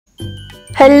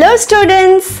Hello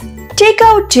students, take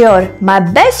out your My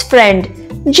Best Friend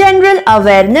General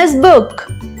Awareness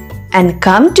book and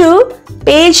come to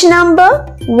page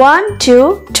number 1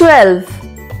 to 12.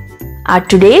 Our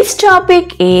today's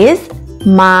topic is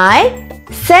My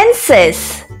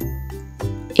Senses.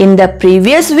 In the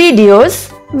previous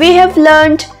videos, we have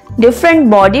learned different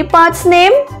body parts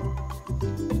name.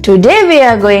 Today we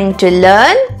are going to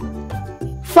learn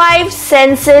 5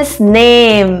 senses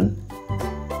name.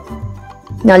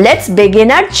 Now let's begin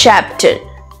our chapter.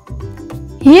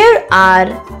 Here are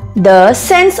the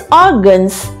sense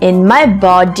organs in my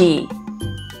body.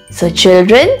 So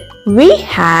children, we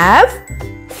have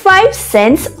 5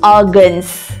 sense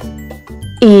organs.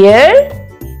 Ear,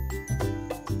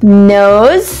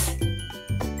 nose,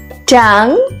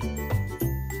 tongue,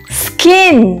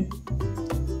 skin,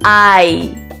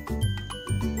 eye.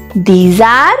 These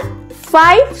are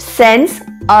 5 sense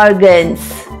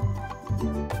organs.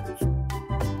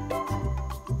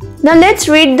 Now let's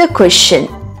read the question.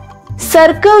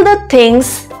 Circle the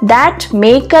things that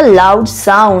make a loud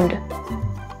sound.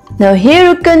 Now here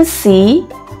you can see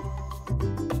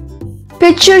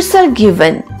pictures are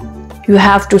given. You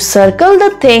have to circle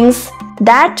the things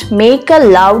that make a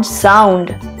loud sound.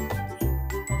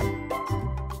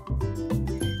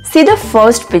 See the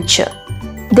first picture.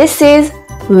 This is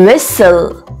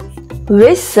whistle.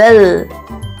 Whistle.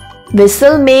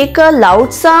 Whistle make a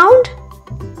loud sound?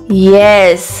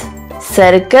 Yes.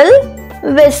 Circle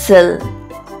whistle.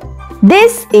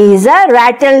 This is a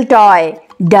rattle toy.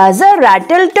 Does a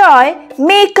rattle toy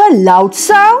make a loud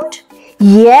sound?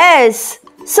 Yes.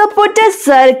 So put a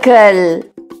circle.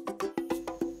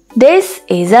 This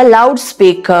is a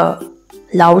loudspeaker.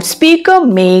 Loudspeaker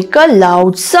make a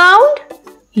loud sound?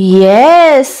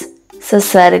 Yes. So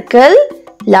circle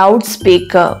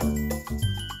loudspeaker.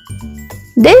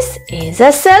 This is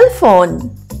a cell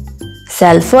phone.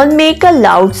 Cell phone make a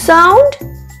loud sound?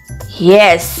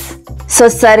 Yes. So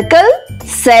circle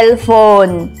cell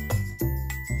phone.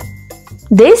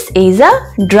 This is a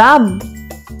drum.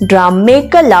 Drum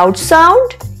make a loud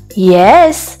sound?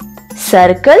 Yes.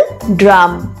 Circle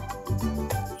drum.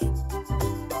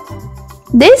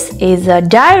 This is a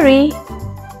diary.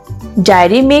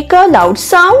 Diary make a loud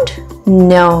sound?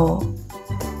 No.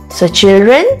 So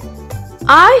children,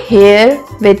 I hear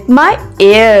with my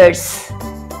ears.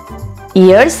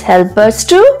 Ears help us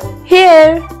to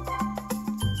hear.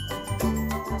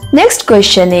 Next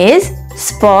question is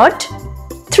spot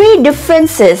 3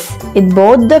 differences in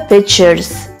both the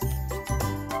pictures.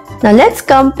 Now let's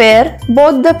compare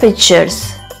both the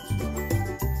pictures.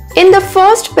 In the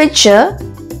first picture,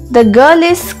 the girl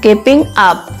is skipping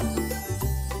up.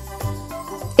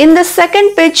 In the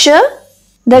second picture,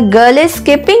 the girl is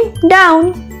skipping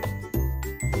down.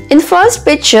 In first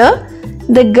picture,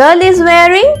 the girl is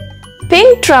wearing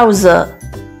pink trouser.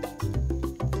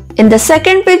 In the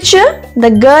second picture, the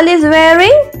girl is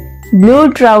wearing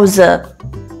blue trouser.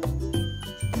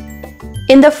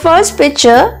 In the first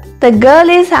picture, the girl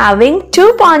is having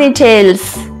 2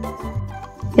 ponytails.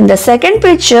 In the second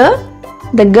picture,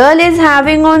 the girl is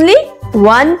having only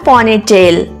 1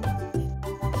 ponytail.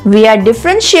 We are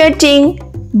differentiating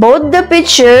both the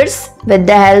pictures with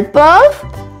the help of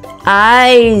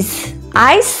eyes.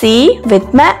 I see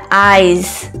with my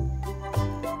eyes.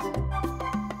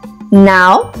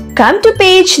 Now come to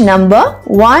page number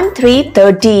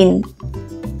 1313.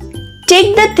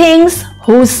 Take the things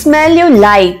whose smell you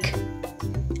like.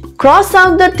 Cross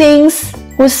out the things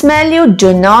whose smell you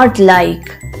do not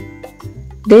like.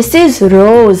 This is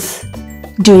rose.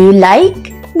 Do you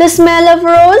like the smell of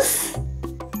rose?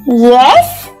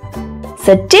 Yes.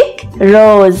 So tick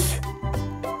rose.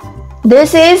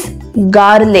 This is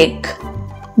garlic.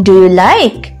 Do you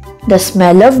like the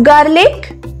smell of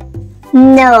garlic?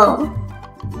 No.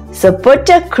 So put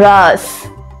a cross.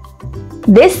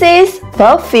 This is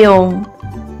perfume.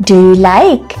 Do you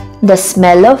like the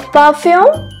smell of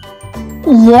perfume?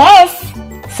 Yes.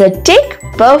 So tick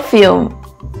perfume.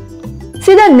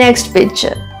 See the next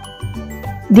picture.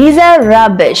 These are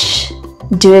rubbish.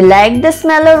 Do you like the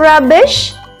smell of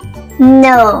rubbish?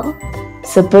 No.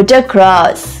 So put a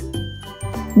cross.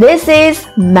 This is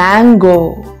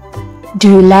mango. Do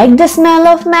you like the smell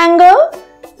of mango?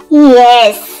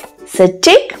 Yes. So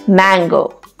tick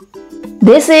mango.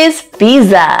 This is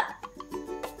pizza.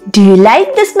 Do you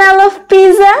like the smell of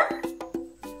pizza?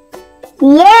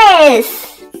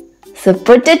 Yes. So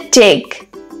put a tick.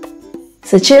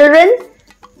 So children,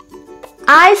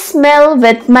 I smell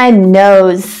with my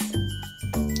nose.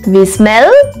 We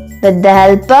smell with the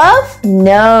help of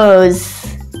nose.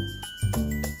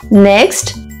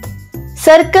 Next,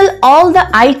 circle all the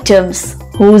items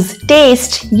whose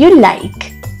taste you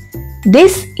like.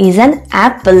 This is an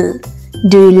apple.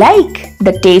 Do you like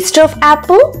the taste of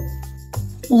apple?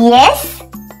 Yes.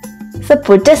 So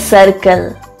put a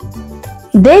circle.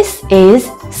 This is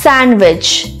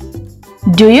sandwich.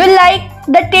 Do you like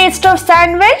the taste of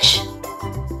sandwich?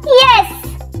 Yes.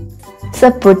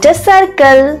 So put a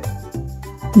circle.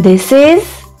 This is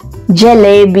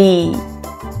jalebi.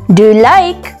 Do you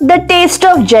like the taste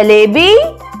of jalebi?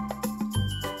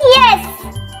 Yes.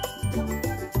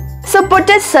 So put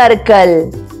a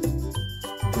circle.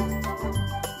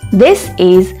 This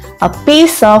is a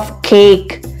piece of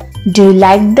cake. Do you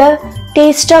like the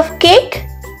taste of cake?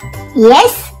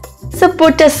 Yes. So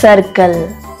put a circle.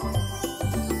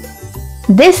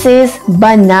 This is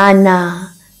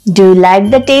banana. Do you like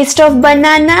the taste of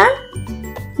banana?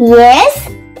 Yes.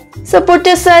 So put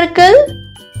a circle.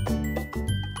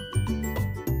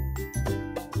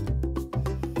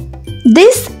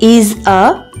 This is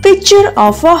a picture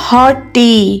of a hot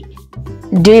tea.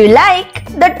 Do you like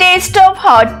the taste of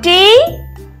hot tea?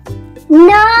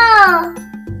 No.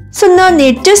 So no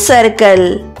need to circle.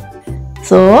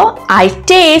 So I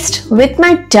taste with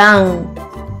my tongue.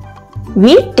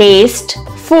 We taste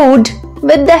food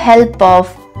with the help of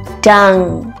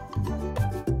tongue.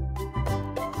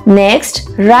 Next,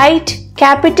 write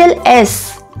capital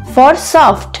S for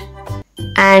soft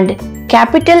and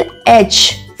capital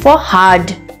H for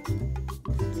hard.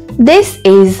 This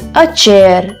is a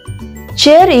chair.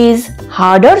 Chair is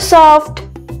hard or soft?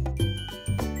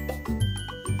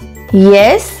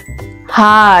 Yes,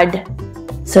 hard.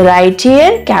 So write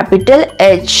here capital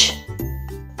H.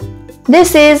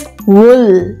 This is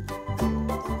wool.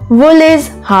 Wool is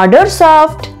hard or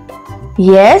soft?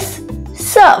 Yes,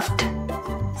 soft.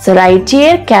 So write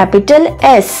here capital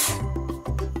S.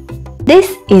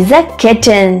 This is a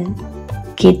kitten.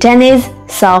 Kitten is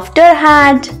soft or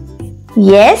hard?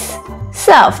 Yes,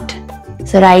 soft.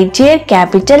 So write here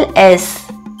capital S.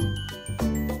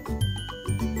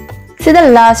 See the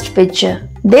last picture.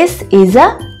 This is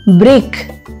a brick.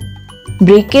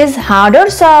 Brick is hard or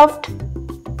soft?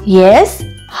 Yes,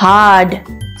 hard.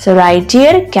 So write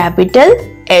here capital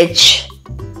H.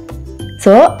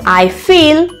 So I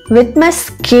feel with my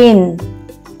skin.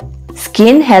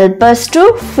 Skin help us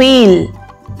to feel.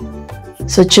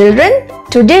 So children,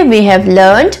 today we have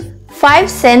learned 5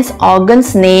 sense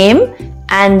organs name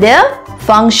and their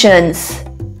functions.